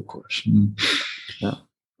difficult course.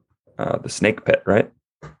 the Snake Pit, right?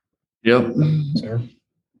 Yep. Sir.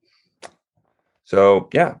 So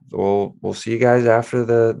yeah, we'll see you guys after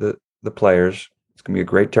the Players. It's gonna be a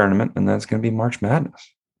great tournament, and then it's gonna be March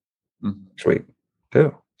Madness next week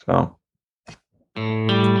too. So it's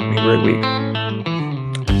gonna be a great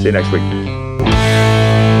week. See you next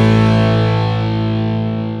week.